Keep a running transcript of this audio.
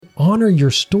honor your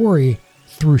story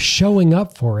through showing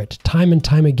up for it time and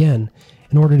time again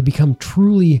in order to become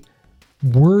truly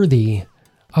worthy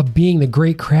of being the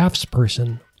great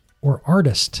craftsperson or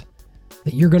artist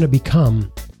that you're going to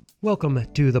become. Welcome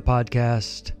to the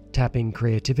podcast, Tapping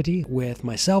Creativity, with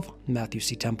myself, Matthew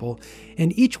C. Temple.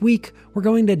 And each week, we're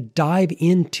going to dive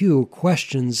into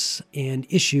questions and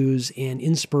issues and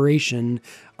inspiration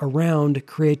around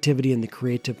creativity and the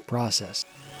creative process.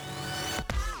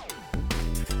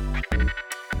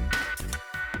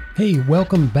 Hey,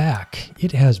 welcome back.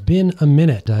 It has been a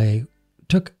minute. I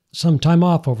took some time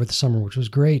off over the summer, which was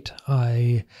great.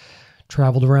 I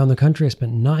traveled around the country. I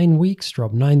spent 9 weeks,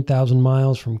 drove 9,000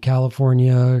 miles from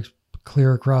California,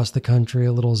 clear across the country,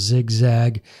 a little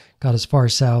zigzag, got as far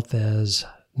south as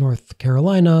North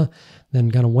Carolina, then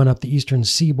kind of went up the eastern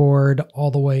seaboard all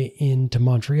the way into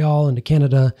Montreal, into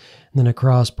Canada, and then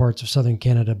across parts of southern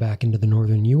Canada back into the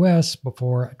northern U.S.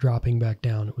 before dropping back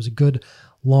down. It was a good,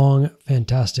 long,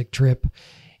 fantastic trip.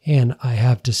 And I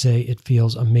have to say, it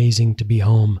feels amazing to be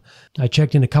home. I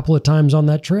checked in a couple of times on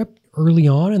that trip early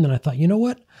on, and then I thought, you know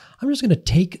what? I'm just going to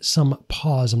take some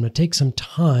pause. I'm going to take some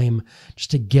time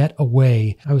just to get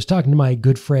away. I was talking to my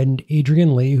good friend,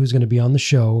 Adrian Lee, who's going to be on the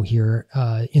show here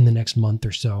in the next month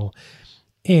or so.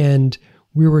 And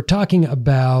we were talking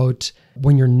about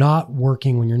when you're not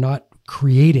working, when you're not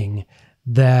creating,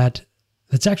 that's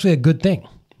actually a good thing.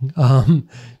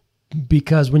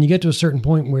 Because when you get to a certain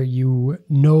point where you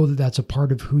know that that's a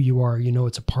part of who you are, you know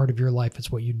it's a part of your life, it's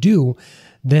what you do,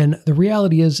 then the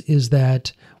reality is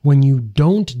that when you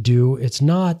don't do, it's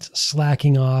not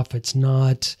slacking off, it's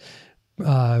not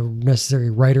necessarily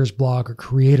writer's block or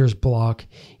creator's block,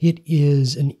 it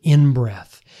is an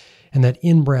in-breath. And that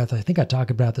in-breath, I think I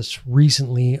talked about this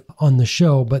recently on the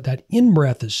show, but that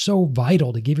in-breath is so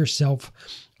vital to give yourself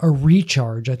a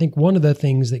recharge. I think one of the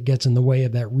things that gets in the way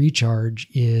of that recharge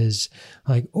is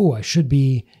like, oh, I should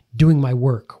be doing my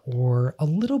work, or a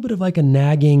little bit of like a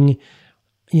nagging,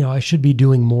 I should be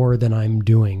doing more than I'm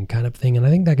doing kind of thing. And I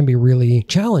think that can be really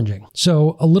challenging.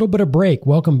 So a little bit of break.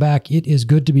 Welcome back. It is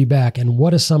good to be back. And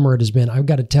what a summer it has been. I've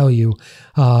got to tell you,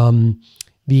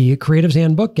 the Creative's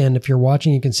Handbook, and if you're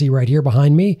watching, you can see right here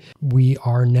behind me, we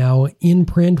are now in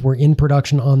print. We're in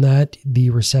production on that. The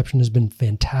reception has been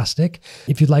fantastic.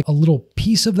 If you'd like a little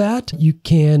piece of that, you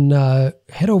can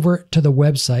head over to the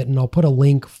website, and I'll put a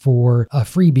link for a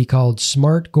freebie called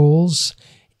Smart Goals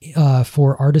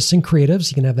for Artists and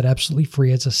Creatives. You can have that absolutely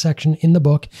free. It's a section in the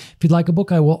book. If you'd like a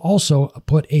book, I will also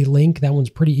put a link. That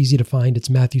one's pretty easy to find. It's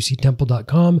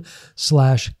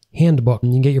MatthewCTemple.com/handbook.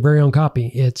 And you can get your very own copy.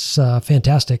 It's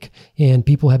fantastic, and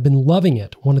people have been loving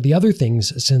it. One of the other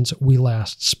things since we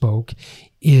last spoke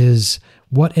is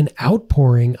what an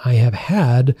outpouring I have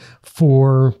had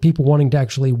for people wanting to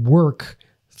actually work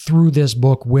through this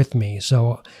book with me.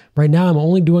 So right now I'm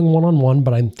only doing one-on-one,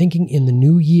 but I'm thinking in the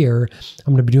new year,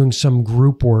 I'm going to be doing some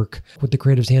group work with the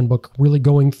Creative's Handbook, really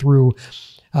going through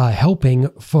helping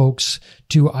folks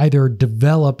to either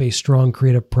develop a strong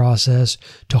creative process,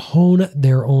 to hone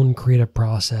their own creative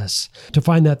process, to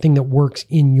find that thing that works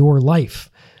in your life.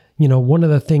 One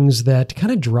of the things that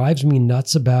kind of drives me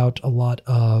nuts about a lot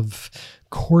of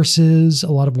courses,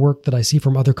 a lot of work that I see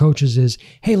from other coaches is,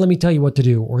 hey, let me tell you what to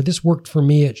do, or this worked for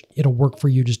me, it'll work for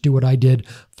you, just do what I did,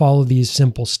 follow these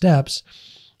simple steps.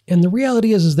 And the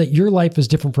reality is that your life is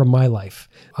different from my life.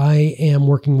 I am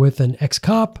working with an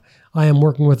ex-cop. I am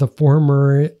working with a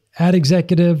former ad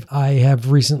executive. I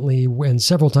have recently and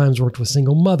several times worked with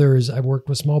single mothers. I've worked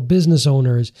with small business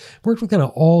owners, worked with kind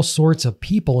of all sorts of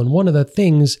people. And one of the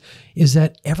things is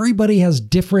that everybody has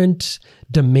different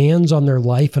demands on their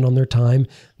life and on their time.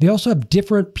 They also have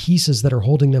different pieces that are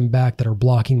holding them back, that are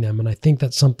blocking them. And I think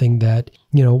that's something that,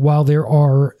 while there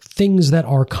are things that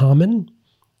are common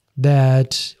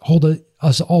that hold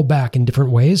us all back in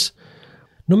different ways,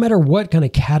 no matter what kind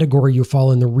of category you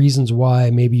fall in, the reasons why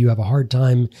maybe you have a hard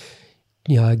time,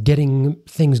 getting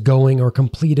things going or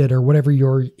completed, or whatever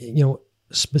your,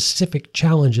 specific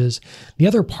challenges. The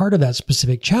other part of that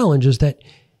specific challenge is that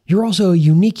you're also a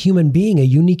unique human being, a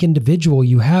unique individual.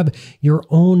 You have your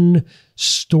own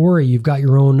story. You've got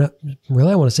your own,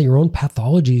 really, I want to say your own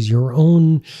pathologies, your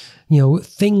own,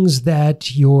 things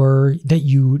that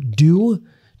you do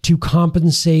to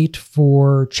compensate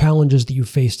for challenges that you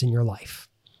faced in your life.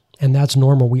 And that's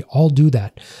normal. We all do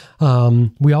that.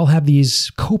 We all have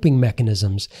these coping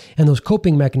mechanisms, and those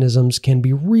coping mechanisms can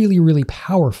be really, really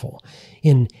powerful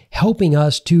in helping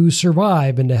us to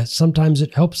survive. And sometimes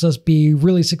it helps us be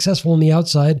really successful on the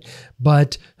outside,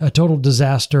 but a total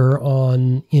disaster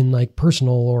in like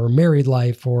personal or married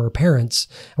life or parents,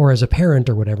 or as a parent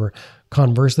or whatever.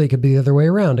 Conversely, it could be the other way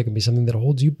around. It can be something that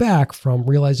holds you back from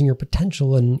realizing your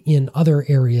potential in other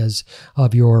areas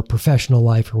of your professional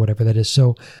life or whatever that is.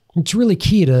 So it's really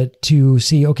key to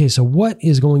see, okay, so what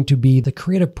is going to be the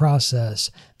creative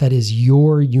process that is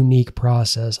your unique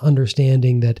process,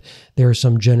 understanding that there are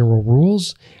some general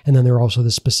rules, and then there are also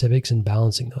the specifics and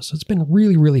balancing those. So it's been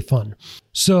really, really fun.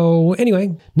 So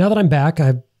anyway, now that I'm back,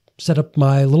 I've set up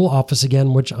my little office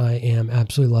again, which I am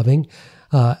absolutely loving.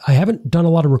 I haven't done a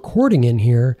lot of recording in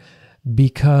here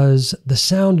because the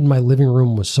sound in my living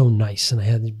room was so nice, and I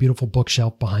had this beautiful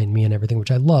bookshelf behind me and everything,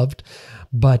 which I loved.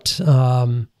 But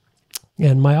and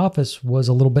my office was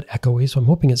a little bit echoey, so I'm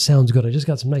hoping it sounds good. I just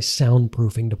got some nice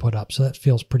soundproofing to put up, so that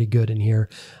feels pretty good in here.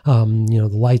 The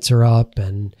lights are up,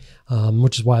 and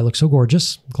which is why I look so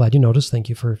gorgeous. Glad you noticed. Thank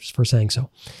you for saying so.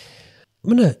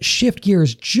 I'm going to shift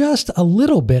gears just a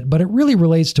little bit, but it really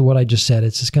relates to what I just said.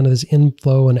 It's just kind of this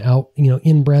inflow and out,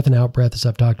 in breath and out breath, as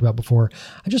I've talked about before.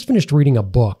 I just finished reading a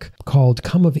book called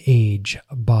Come of Age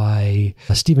by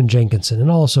Stephen Jenkinson,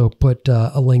 and I'll also put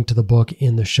a link to the book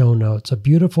in the show notes. A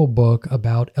beautiful book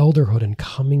about elderhood and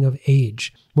coming of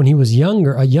age. When he was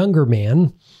a younger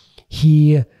man,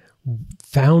 he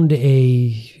found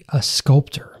a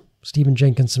sculptor. Stephen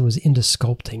Jenkinson was into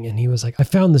sculpting, and he was like, I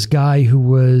found this guy who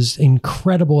was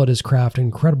incredible at his craft, an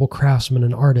incredible craftsman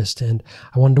and artist, and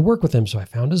I wanted to work with him. So I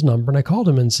found his number and I called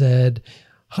him and said,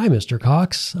 hi, Mr.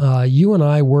 Cox, you and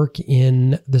I work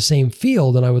in the same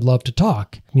field and I would love to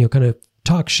talk, kind of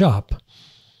talk shop.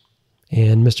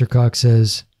 And Mr. Cox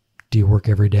says, do you work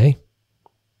every day?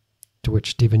 To which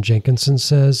Stephen Jenkinson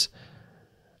says,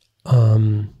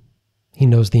 he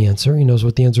knows the answer. He knows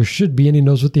what the answer should be, and he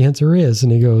knows what the answer is.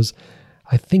 And he goes,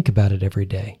 I think about it every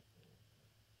day.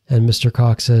 And Mr.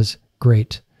 Cox says,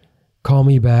 great. Call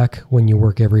me back when you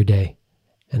work every day,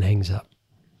 and hangs up.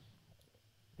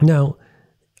 Now,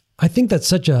 I think that's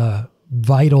such a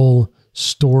vital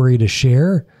story to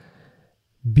share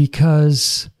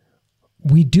because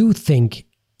we do think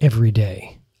every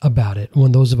day about it.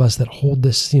 When those of us that hold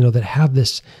this, that have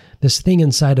this thing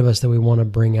inside of us that we want to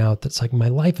bring out, that's like, my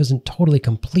life isn't totally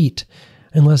complete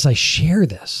unless I share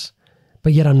this,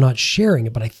 but yet I'm not sharing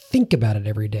it, but I think about it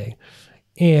every day.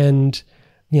 And,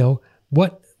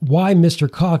 why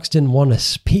Mr. Cox didn't want to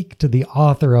speak to the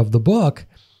author of the book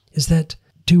is that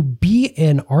to be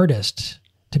an artist,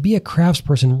 to be a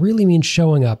craftsperson really means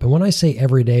showing up. And when I say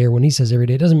every day, or when he says every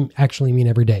day, it doesn't actually mean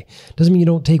every day. It doesn't mean you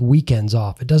don't take weekends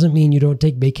off. It doesn't mean you don't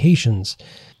take vacations.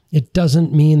 It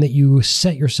doesn't mean that you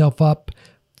set yourself up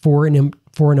for an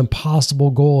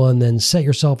impossible goal and then set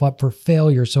yourself up for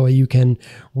failure so you can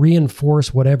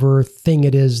reinforce whatever thing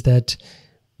it is that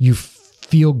you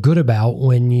feel good about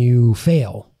when you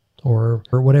fail, or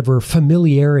whatever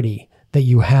familiarity that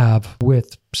you have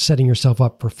with setting yourself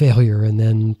up for failure and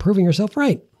then proving yourself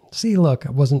right. See, look,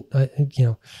 I wasn't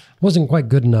quite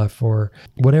good enough, or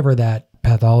whatever that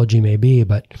pathology may be,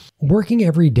 but working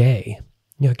every day,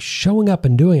 showing up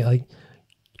and doing it,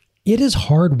 it is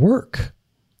hard work.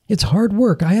 It's hard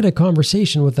work. I had a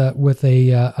conversation with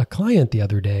a client the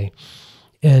other day,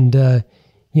 and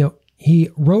he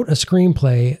wrote a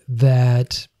screenplay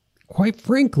that, quite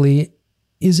frankly,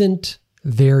 isn't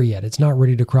there yet. It's not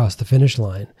ready to cross the finish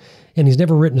line, and he's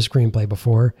never written a screenplay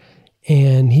before.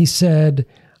 And he said,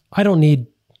 I don't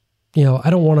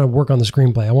want to work on the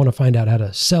screenplay. I want to find out how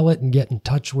to sell it and get in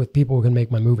touch with people who can make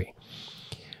my movie.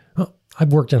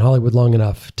 I've worked in Hollywood long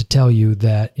enough to tell you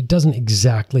that it doesn't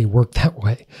exactly work that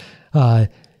way.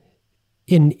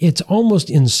 It's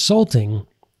almost insulting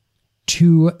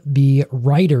to the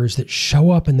writers that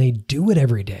show up and they do it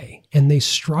every day and they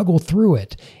struggle through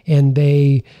it. And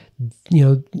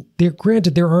they're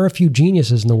granted, there are a few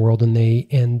geniuses in the world, and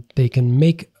they can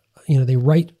make, they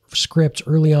write scripts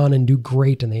early on and do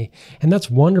great, and that's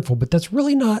wonderful, but that's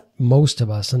really not most of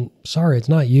us. And sorry, it's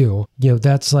not you.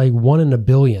 That's like 1 in a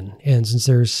billion. And since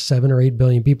there's 7 or 8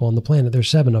 billion people on the planet, there's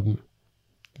 7 of them.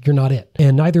 You're not it.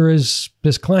 And neither is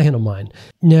this client of mine.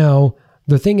 Now,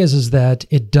 the thing is that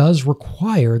it does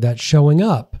require that showing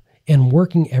up and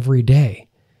working every day.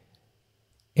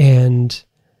 And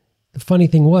the funny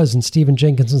thing was, in Stephen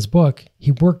Jenkinson's book,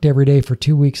 he worked every day for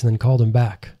 2 weeks and then called him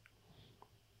back.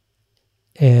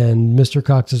 And Mr.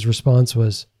 Cox's response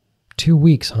was, 2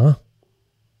 weeks, huh?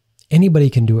 Anybody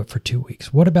can do it for 2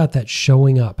 weeks. What about that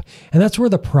showing up? And that's where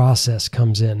the process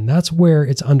comes in. That's where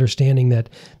it's understanding that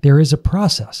there is a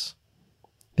process.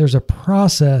 There's a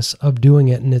process of doing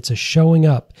it, and it's a showing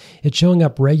up. It's showing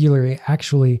up regularly,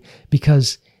 actually,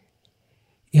 because,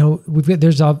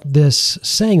 there's this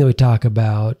saying that we talk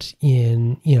about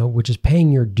which is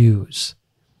paying your dues.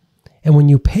 And when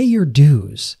you pay your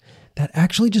dues, that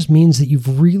actually just means that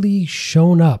you've really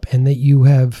shown up and that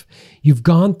you've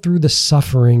gone through the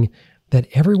suffering that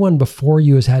everyone before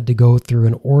you has had to go through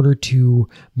in order to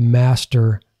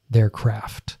master their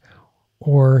craft,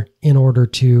 or in order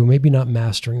to, maybe not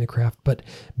mastering the craft, but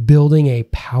building a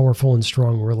powerful and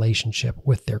strong relationship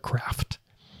with their craft.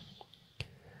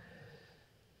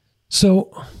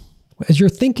 So as you're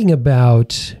thinking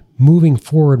about moving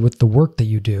forward with the work that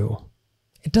you do,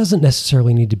 it doesn't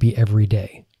necessarily need to be every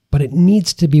day, but it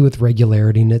needs to be with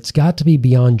regularity, and it's got to be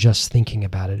beyond just thinking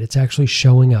about it. It's actually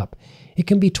showing up. It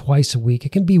can be twice a week.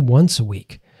 It can be once a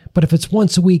week. But if it's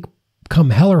once a week,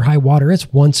 come hell or high water,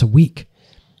 it's once a week.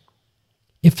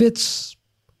 If it's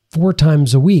 4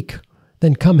 times a week,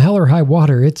 then come hell or high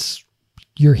water,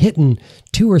 you're hitting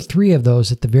 2 or 3 of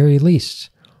those at the very least.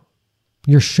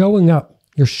 You're showing up.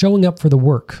 You're showing up for the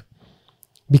work,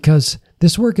 because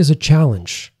this work is a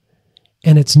challenge,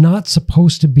 and it's not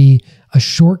supposed to be a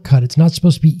shortcut. It's not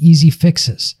supposed to be easy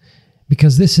fixes,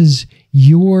 because this is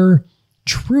your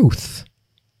truth,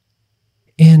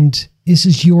 and this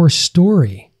is your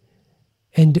story.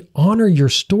 And honor your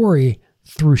story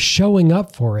through showing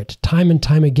up for it time and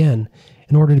time again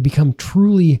in order to become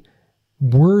truly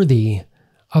worthy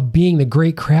of being the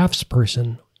great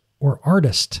craftsperson or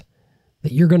artist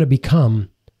that you're going to become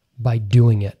by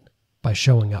doing it, by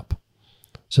showing up.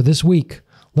 So this week,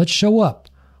 let's show up.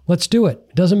 Let's do it.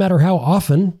 It doesn't matter how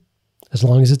often, as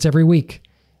long as it's every week.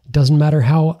 It doesn't matter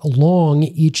how long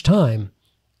each time,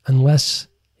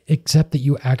 except that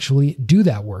you actually do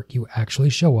that work. You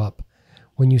actually show up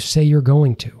when you say you're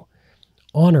going to.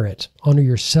 Honor it. Honor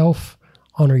yourself.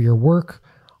 Honor your work.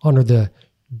 Honor the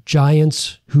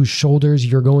giants whose shoulders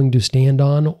you're going to stand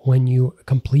on when you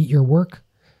complete your work.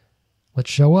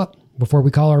 Let's show up. Before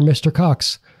we call our Mr.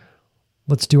 Cox,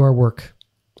 let's do our work.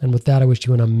 And with that, I wish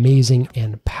you an amazing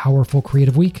and powerful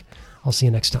creative week. I'll see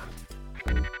you next time.